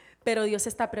 Pero Dios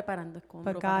está preparando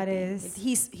escombros. But para God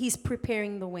ti. is- He's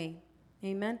preparing the way.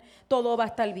 Amen. Todo va a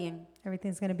estar bien.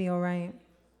 Everything's going to be all right.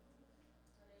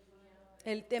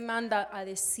 Él te manda a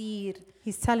decir,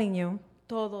 He's telling you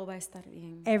todo va a estar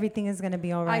bien. everything is going to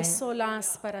be all Hay right.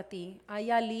 solaz para ti,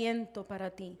 hay aliento para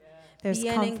ti. There's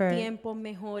Vienen comfort. tiempos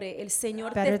mejores. El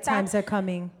Señor te Better está times are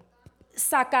coming.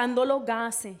 sacando los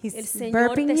gases. He's El Señor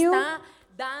burping te you. está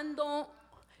dando,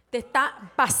 te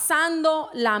está pasando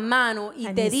la mano y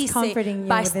And te he's dice, comforting you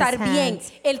va a with his estar bien.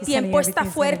 hands. El He's telling tiempo you está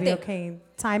everything's gonna be fuerte. okay.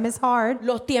 Time is hard.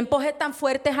 Los tiempos están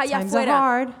fuertes allá Times are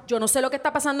afuera. hard. Yo no sé lo que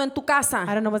está pasando en tu I casa.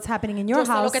 don't know what's happening in your Yo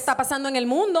sé lo house. que está pasando en el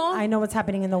mundo. I know what's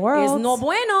happening in the Es world. no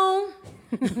bueno.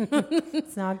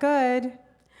 It's not good.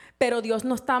 Pero Dios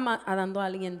nos está dando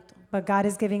aliento. But God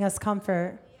is giving us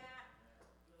comfort.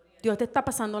 Dios te está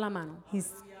pasando la mano.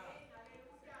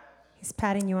 He's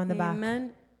patting you on the back.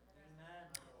 Amén.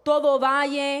 Todo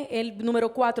valle, el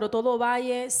número 4, todo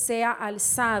valle sea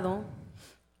alzado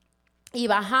y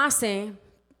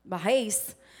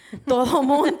bajéis todo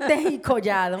monte y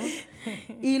collado,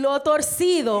 y lo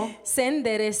torcido se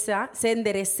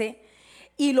enderece,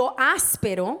 y lo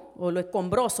áspero, o lo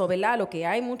escombroso, ¿verdad? Lo que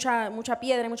hay mucha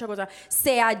piedra y mucha cosa,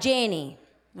 se allene.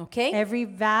 ¿Ok? Every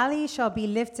valley shall be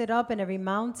lifted up, and every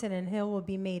mountain and hill will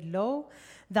be made low.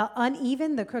 The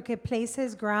uneven, the crooked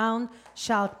places, ground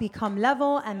shall become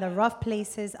level, and the rough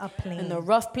places a plain. And the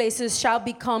rough places shall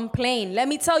become plain. Let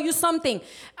me tell you something,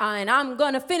 and I'm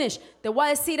going to finish. Te voy a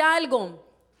decir algo.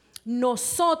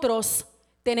 Nosotros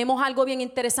tenemos algo bien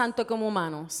interesante como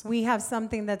humanos. We have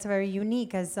something that's very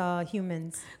unique as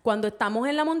humans. Cuando estamos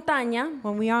en la montaña,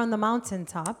 When we are on the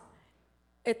mountaintop,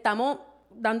 estamos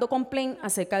dando complaint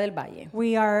acerca del valle.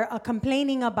 we are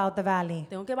complaining about the valley.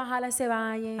 Tengo que bajar a ese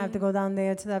valle. I have to go down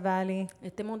there to the valley.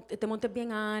 Este monte es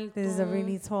bien alto. This is a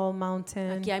really tall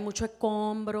mountain. Aquí hay mucho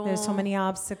escombro. There's so many How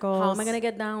obstacles. am I going to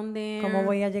get down there? ¿Cómo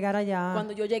voy a llegar allá?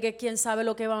 Cuando yo llegue, quién sabe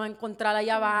lo que va a encontrar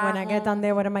allá When I get abajo. down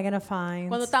there, what am I going to find?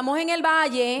 Cuando estamos en el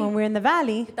valle, When we're in the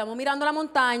valley, estamos mirando la we're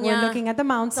montaña. looking at the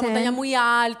Esa montaña mountain. muy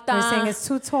alta. We're saying it's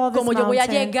too tall, this Como yo voy a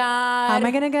mountain. How am I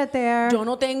llegar? going to get there? Yo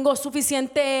no tengo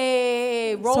suficiente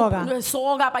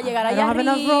soga para llegar I allá don't have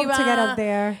enough rope to get arriba. up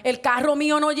there. El carro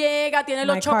mío no llega, tiene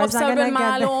los My chocos car's not el gonna get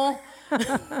malo.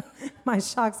 My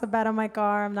shocks are bad on my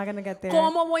car. I'm not going to get there.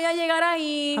 ¿Cómo voy a llegar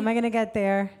ahí? How am I going to get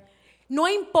there? No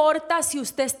importa si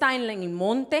usted está en el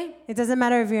monte, It doesn't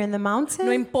matter if you're in the no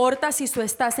mountain. importa si tú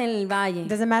estás en el It valle,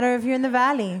 doesn't matter if you're in the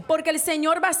valley. porque el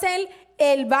Señor va a hacer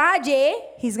el valle,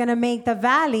 He's going to make the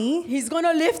valley. He's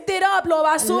gonna lift it up, lo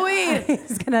va a subir,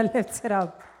 He's going to lift it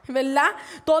up. ¿verdad?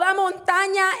 Toda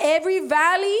montaña, every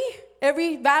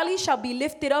valley shall be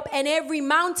lifted up, and every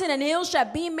mountain and hill shall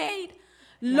be made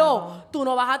low. Tú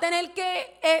no vas a tener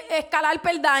que escalar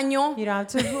peldaño, You don't have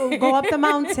to go up the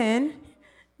mountain.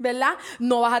 ¿verdad?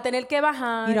 No vas a tener que You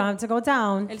bajar. don't have to go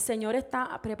down. El Señor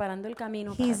está preparando el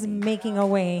camino para He's ti. making a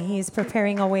way. He's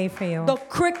preparing a way for you. The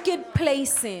crooked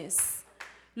places,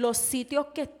 los sitios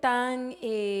que están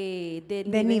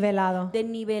Desnivelado.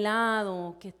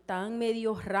 desnivelados, que están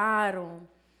medio raros,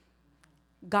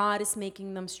 God is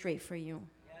making them straight for you.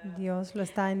 Dios lo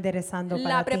está enderezando La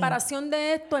para ti. preparación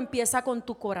de esto empieza con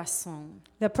tu corazón.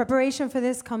 The preparation for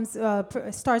this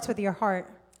starts with your heart.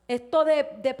 Esto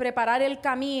de preparar el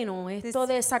camino, esto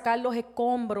de sacar los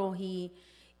escombros y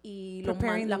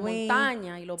Preparing la the way,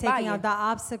 montaña y los taking out valles, the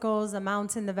obstacles, the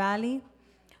mountain, the valley.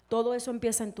 todo eso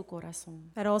empieza en tu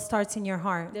corazón. It all starts in your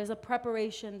heart. There's a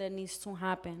preparation that needs to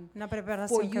happen Una for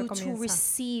preparación que you to comienza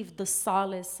receive the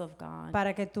solace of God.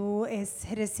 para que tú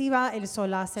reciba el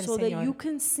solaz del So that you Señor.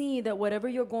 can see that whatever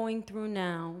you're going through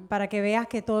now, Para que veas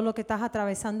que todo lo que estás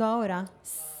atravesando ahora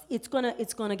it's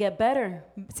gonna get better.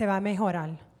 se va a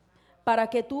mejorar.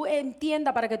 Para que tú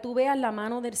entiendas, para que tú veas la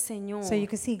mano del Señor, So you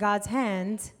can see God's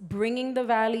hand bringing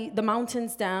the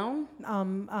mountains down,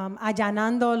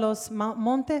 allanando los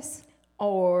montes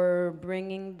or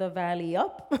bringing the valley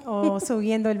up. o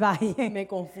subiendo el valle. Me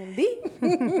confundí.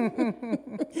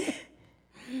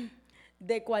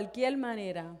 De cualquier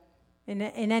manera,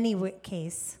 In any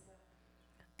case,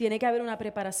 tiene que haber una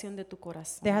preparación de tu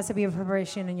corazón. there has to be a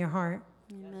preparation in your heart.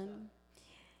 Amen.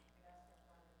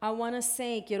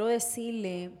 Quiero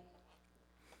decirle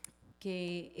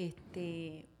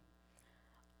que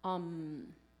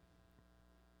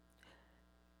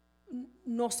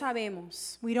no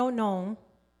sabemos We don't know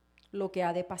lo que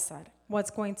ha de pasar.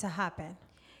 what's going to happen.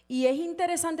 Y es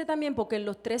interesante también porque en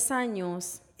los 3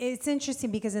 años, It's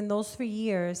interesting because in those 3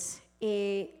 years,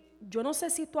 yo no sé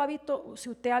si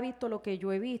usted ha visto lo que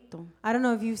yo he visto, I don't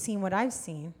know if you've seen what I've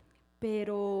seen.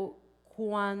 pero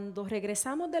cuando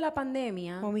regresamos de la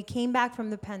pandemia, When we came back from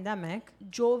the pandemic,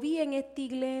 yo vi en esta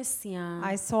iglesia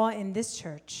I saw in this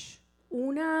church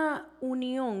una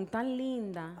unión tan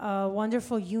linda. a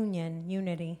wonderful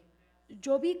unity,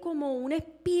 Yo vi como un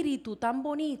espíritu tan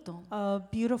bonito. a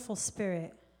beautiful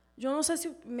spirit. Yo no sé si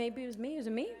maybe it's me, is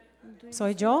it me?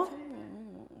 ¿Soy yo?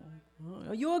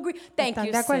 You agree? Thank ¿Están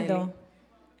you, de acuerdo?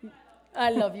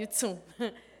 Sally. I love you too.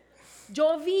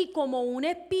 Yo vi como un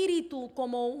espíritu,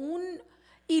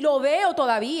 y lo veo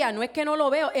todavía, no es que no lo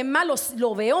veo, es más,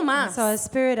 lo veo más. So a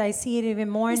spirit, I see it even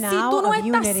more Y si now tú no of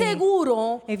estás unity.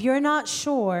 seguro, If you're not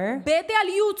sure, vete al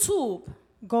YouTube,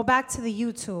 go back to the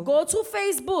YouTube. go to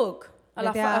Facebook,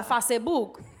 Vete a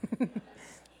Facebook,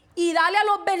 y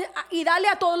dale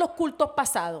a todos los cultos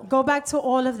pasados. Go back to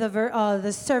all of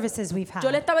the services we've had.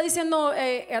 Yo le estaba diciendo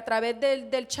a través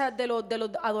del chat de los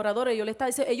adoradores, yo le estaba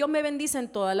diciendo, ellos me bendicen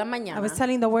todas las I was mañanas.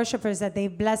 telling the worshipers that they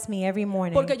bless me every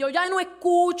morning. Porque yo ya no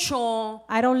escucho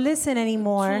I don't listen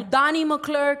anymore to Donnie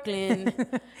McClurkin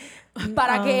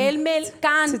para que él me to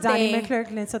Donnie cante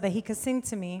McClurkin so that he could sing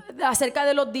to me acerca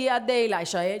de los días de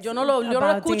Elisha. Yo no lo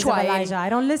about days escucho of a él. Elijah. I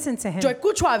don't listen to him. Yo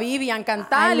escucho a Vivian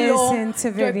cantarlo. listen to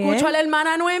Yo Vivian. escucho a la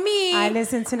hermana Noemí. I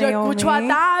listen to Yo escucho a Naomi.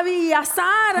 Tavi y a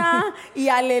Sara y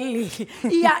a Lely.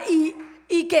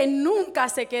 Y que nunca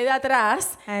se quede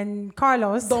atrás And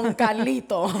Carlos Don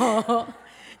Carlito,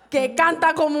 que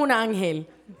canta como un ángel.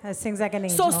 sings like an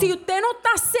angel. So, si usted no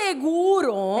está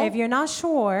seguro If you're not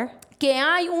sure que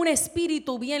hay un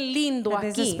espíritu bien lindo that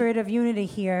there's a aquí, spirit of unity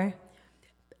here,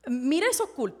 mire esos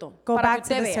cultos go para back que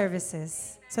to usted the vea.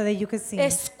 services so that you can see.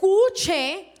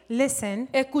 Escuche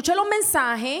los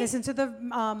mensajes Listen to the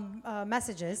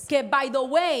messages que, by the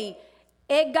way,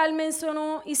 Edgar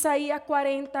mencionó Isaías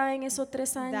 40 en esos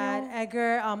 3 that años.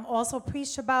 Edgar also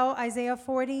preached about Isaiah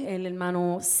 40. El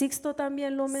hermano Sixto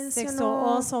también lo Sixto mencionó.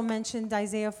 also mentioned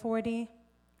Isaiah 40.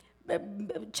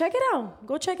 Check it out.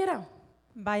 Go check it out.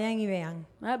 Vayan y vean.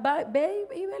 Ve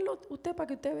y verlo usted para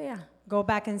que usted vea. Go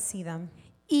back and see them.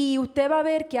 Y usted va a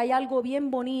ver que hay algo bien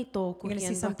bonito You're going to see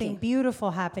ocurriendo something aquí. beautiful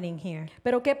happening here.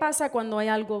 Pero ¿qué pasa cuando hay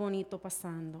algo bonito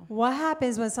pasando? What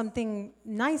happens when something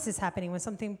nice is happening, when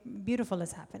something beautiful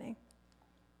is happening?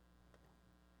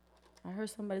 I heard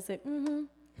somebody say, mm-hmm.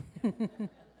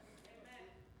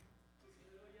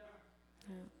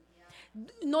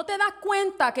 ¿No te das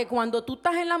cuenta que cuando tú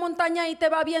estás en la montaña y te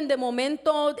va bien, de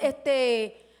momento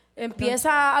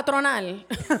empieza a tronar?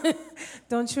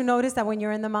 Don't you notice that when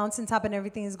you're in the mountaintop and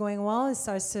everything is going well, it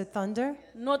starts to thunder?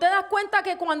 ¿No te das cuenta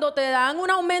que cuando te dan un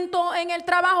aumento en el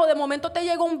trabajo, de momento te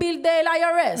llega un bill del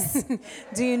IRS?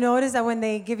 Do you notice that when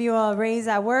they give you a raise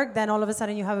at work, then all of a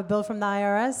sudden you have a bill from the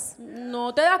IRS?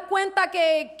 ¿No te das cuenta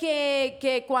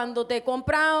que cuando te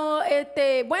compran,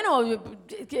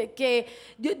 que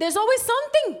there's always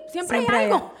something, siempre Siempre hay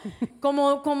hay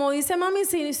algo? Como dice mami,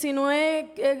 si no es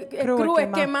Crudo, crudo, es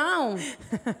quemado. quemado.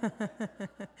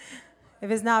 If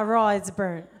it's not raw, it's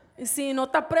burnt. Si no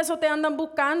estás preso, te andan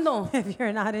buscando. If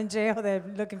you're not in jail, they're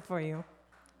looking for you.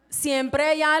 Siempre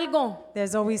hay algo.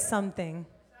 There's always something.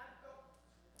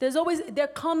 They're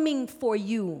coming for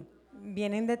you.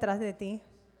 Vienen detrás de ti.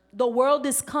 The world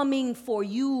is coming for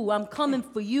you. I'm coming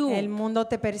for El you. mundo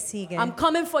te persigue. I'm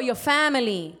coming for your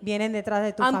family. Vienen detrás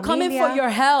de tu I'm coming for your familia,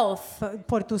 health.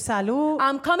 por tu salud,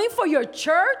 I'm coming for your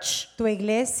church. tu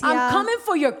iglesia, I'm coming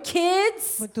for your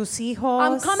kids. por tus hijos.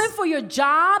 I'm coming for your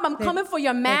job. I'm coming for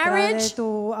your Detrás de marriage.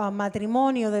 tu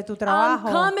matrimonio, de tu I'm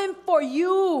trabajo. coming for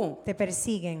you. Te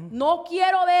persiguen. No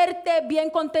quiero verte bien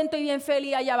contento y bien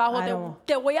feliz allá abajo. I don't.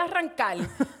 Te voy a arrancar.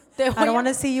 Te I voy don't want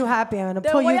a, to see you happy. I'm going to te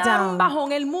pull voy you a dar un down.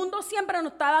 bajón. El mundo siempre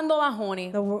nos está dando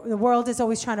bajones. The world is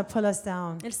always trying to pull us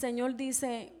down. El Señor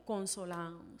dice,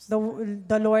 consolaos.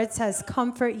 The Lord says,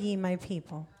 comfort ye my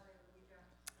people.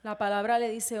 La palabra le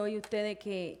dice hoy a ustedes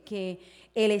que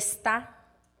Él está.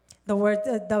 The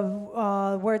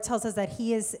word tells us that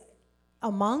he is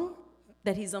among,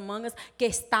 That He's among us. Que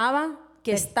estaba,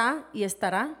 que está y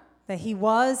estará. that he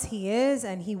was, he is,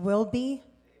 and he will be.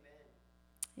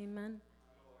 Amen.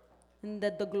 And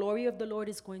that the glory of the Lord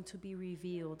is going to be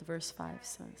revealed, verse 5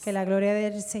 says. Que la gloria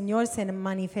del Señor se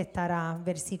manifestará,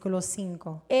 versículo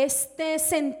 5. Este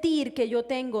sentir que yo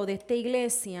tengo de esta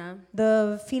iglesia,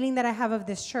 The feeling that I have of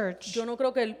this church, yo no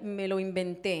creo que me lo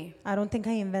inventé. I don't think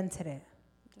I invented it.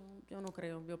 Yo no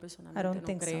creo, yo I personalmente don't no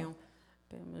think so. creo.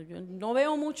 Pero yo no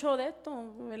veo mucho de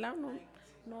esto, ¿verdad?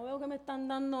 No veo que me están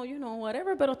dando,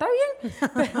 whatever, pero está bien.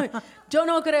 Pero yo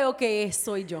no creo que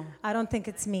soy yo. I don't think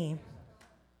it's me.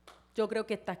 Yo creo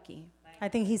que está aquí. I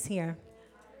think he's here.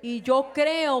 Y yo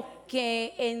creo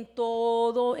que en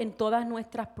todas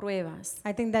nuestras pruebas,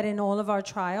 I think that in all of our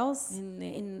trials,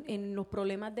 en los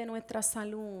problemas de nuestra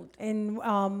salud, in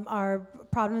our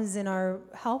problems in our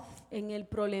health, en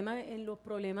los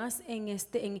problemas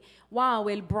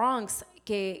el Bronx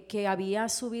que había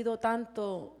subido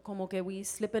tanto, como que we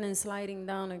slipping and sliding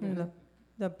down again.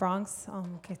 the Bronx,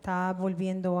 que está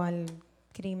volviendo al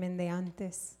crimen de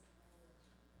antes.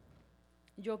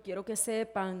 Yo quiero que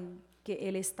sepan que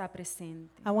Él está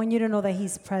presente. I want you to know that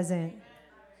he's present.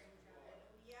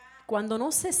 Cuando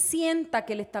no se sienta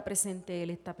que Él está presente, Él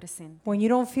está presente. When you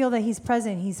don't feel that he's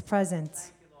present.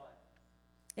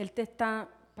 Él te está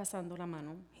pasando la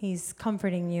mano. He's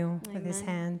comforting you with his Amen.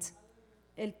 hand.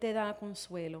 Él te da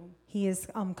consuelo. He is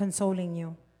consoling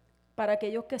you. Para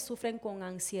aquellos que sufren con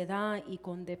ansiedad y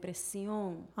con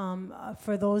depresión,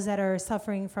 For those that are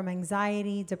suffering from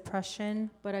anxiety, depression,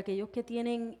 para aquellos que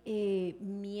tienen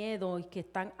miedo y que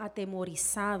están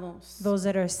atemorizados, those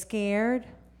that are scared,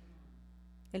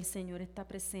 el Señor está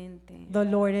presente. the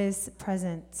Lord is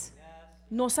present.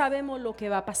 No sabemos lo que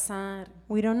va a pasar,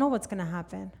 We don't know what's going to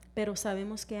happen. pero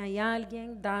sabemos que hay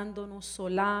alguien dándonos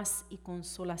solaz y We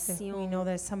consolación. know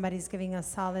that somebody's giving us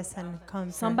solace and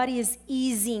comfort. Somebody is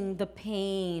easing the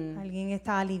pain. Alguien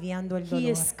está aliviando el He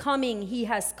dolor. is coming, He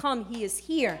has come, He is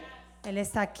here. Él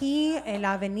está aquí, Él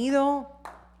ha venido.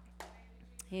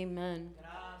 Amen.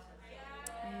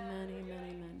 Amen, amen,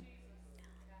 amen.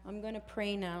 I'm going to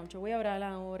pray now. Yo voy a orar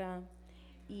ahora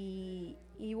y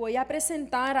voy a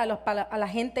presentar a la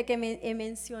gente que he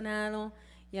mencionado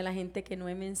y a la gente que no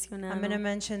he mencionado. I'm going to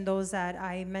mention those that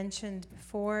I mentioned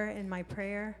before in my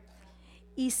prayer.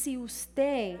 Y si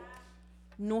usted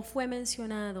no fue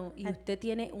mencionado y usted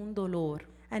tiene un dolor,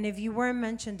 And if you weren't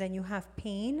mentioned and you have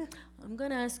pain, I'm going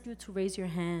to ask you to raise your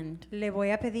hand. le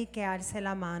voy a pedir que alce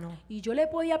la mano. Y yo le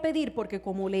podía pedir, porque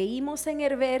como leímos en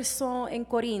el verso en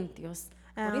Corintios,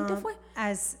 ¿Corintios fue?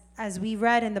 As we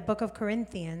read in the book of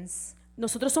Corinthians,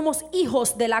 Nosotros somos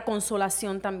hijos de la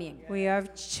consolación también. we are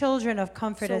children of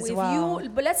comfort So as if well.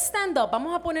 let's stand up,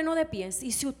 vamos a ponernos de pies.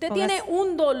 Y si usted Póngase- tiene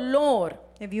un dolor,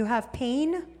 If you have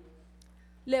pain,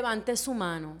 levante su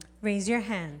mano. raise your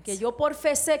hands. Que yo por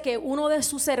fe sé que uno de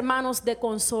sus hermanos de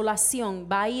consolación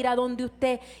va a ir a donde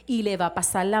usted y le va a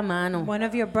pasar la mano. One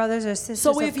of your brothers or sisters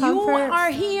So of if you comfort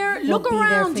are here, will look be there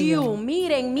around for you.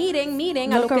 Miren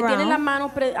a los Look que tienen around. las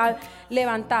manos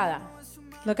levantadas.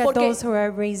 Look at Porque- those who are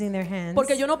raising their hands.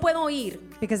 Porque yo no puedo ir.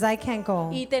 Because I can't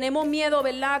go. Y tenemos miedo,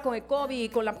 ¿verdad? Con el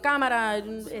COVID, con la cámara.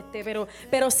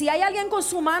 Pero si hay alguien con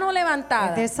su mano If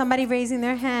levantada, there's somebody raising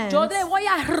their hands, yo te voy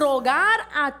a rogar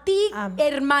a ti,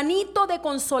 hermanito de I'm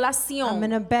consolación,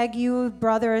 going to beg you,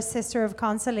 brother or sister of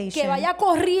consolation, que vaya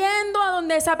corriendo a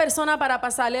donde esa persona para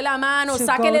pasarle la mano, to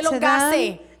sáquele go los to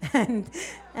gases, them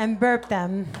and burp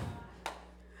them.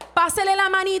 pásele la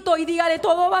manito y dígale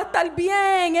todo va a estar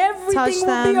bien, Touch everything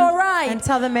will be them alright. and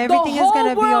tell them The everything is whole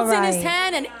gonna be world's in his alright.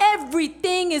 hand and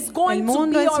everything is El going to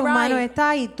mundo be en su mano alright.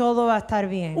 está y todo va a estar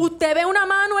bien. Usted ve una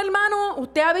mano, hermano,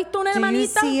 usted ha visto una Do you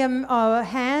hermanita. see a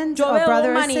hand, Yo a veo brother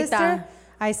or hermanita. sister?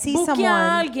 I see Busque someone.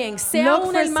 a alguien, sea Look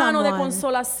un for hermano de someone.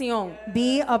 consolación.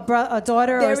 Be a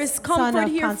daughter There or is son comfort of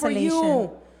here for consolation.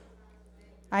 you.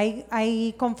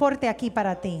 Hay conforte aquí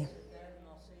para ti.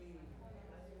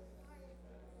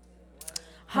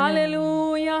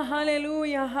 Aleluya,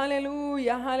 aleluya,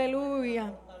 aleluya,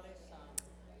 aleluya.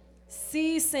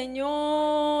 Sí,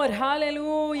 Señor,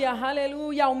 aleluya,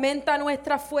 aleluya. Aumenta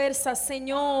nuestra fuerza,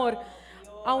 Señor.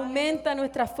 Aumenta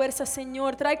nuestra fuerza,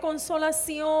 Señor. Trae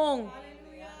consolación.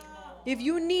 If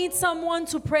you need someone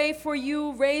to pray for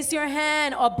you, raise your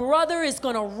hand. A brother is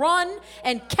going to run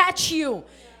and catch you.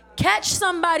 Catch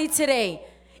somebody today.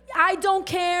 I don't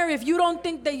care if you don't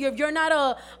think that if you're not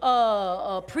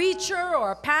a preacher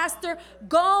or a pastor.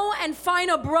 Go and find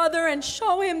a brother and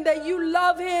show him that you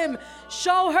love him.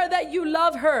 Show her that you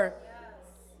love her.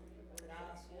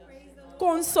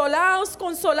 Consolaos,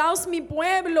 consolaos mi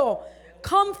pueblo.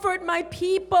 Comfort my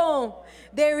people.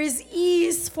 There is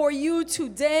ease for you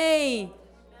today.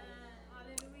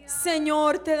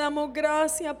 Señor, te damos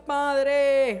gracias,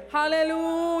 Padre.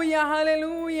 Aleluya,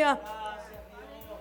 aleluya.